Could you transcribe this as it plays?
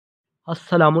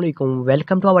अस्सलामुअलैकुम,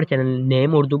 welcome to our channel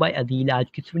name Urdu bye Adeel. आज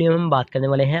की इस वीडियो में हम बात करने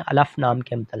वाले हैं अलफ नाम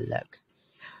के मतलब।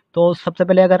 तो सबसे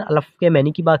पहले अगर अलफ के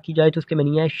मैनी की बात की जाए तो उसके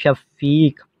मैनी है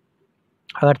शफ़ीक।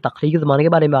 अगर तख्लीकी ज़बान के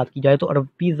बारे में बात की जाए तो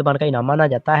अरबी ज़बान का इनाम माना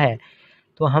जाता है।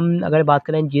 तो हम अगर बात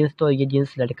करें जीन्स, तो ये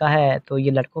जीन्स लड़का है, तो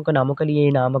ये लड़कों के नामों के लिए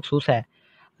ये नाम मखसूस है।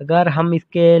 अगर हम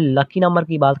इसके लकी नंबर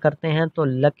की बात करते हैं तो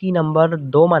लकी नंबर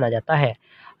 2 माना जाता है।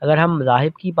 अगर हम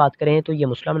ज़ाहिब की बात करें तो ये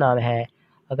मुस्लिम नाम है।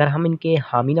 अगर हम इनके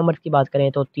हामी नंबर की बात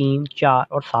करें तो 3, 4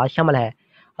 और 7 शामिल है।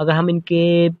 अगर हम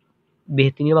इनके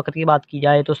बेहतरीन वक़्त की बात की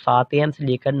जाए तो 7 AM से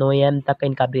लेकर 9 AM तक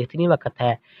इनका बेहतरीन वक़्त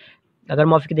है। अगर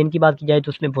मौफ़िक दिन की बात की जाए तो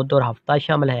उसमें बुध और हफ़्ता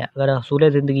शामिल है। अगर हसूल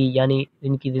ज़िंदगी यानी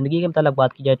इनकी ज़िंदगी के मतलब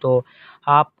बात की जाए तो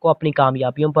आपको अपनी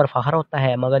कामयाबियों पर फ़ख्र होता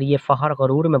है, मगर ये फ़ख्र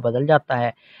गरूर में बदल जाता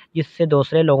है, जिससे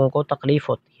दूसरे लोगों को तकलीफ़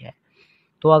होती है।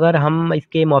 तो अगर हम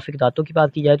इसके मौफ़िक धातु की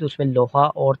बात की जाए तो उसमें लोहा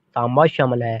और तांबा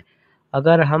शामिल है।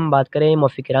 अगर हम बात करें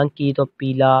मौफ़िक रंग की तो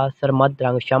पीला, सरमद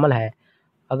रंग शामिल है।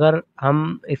 अगर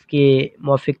हम इसके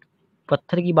मौफ़िक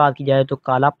पत्थर की बात की जाए तो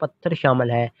काला पत्थर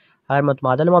शामिल है। और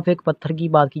मुतमादिल मौफ़िक पत्थर की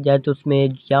बात की जाए तो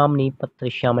उसमें जामनी पत्थर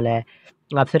शामिल है।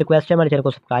 आपसे रिक्वेस्ट है हमारे चैनल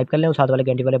को सब्सक्राइब कर लें और साथ वाले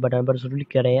घंटी वाले बटन पर ज़रूर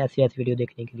क्लिक करें ऐसी-ऐसी वीडियो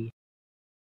देखने के लिए।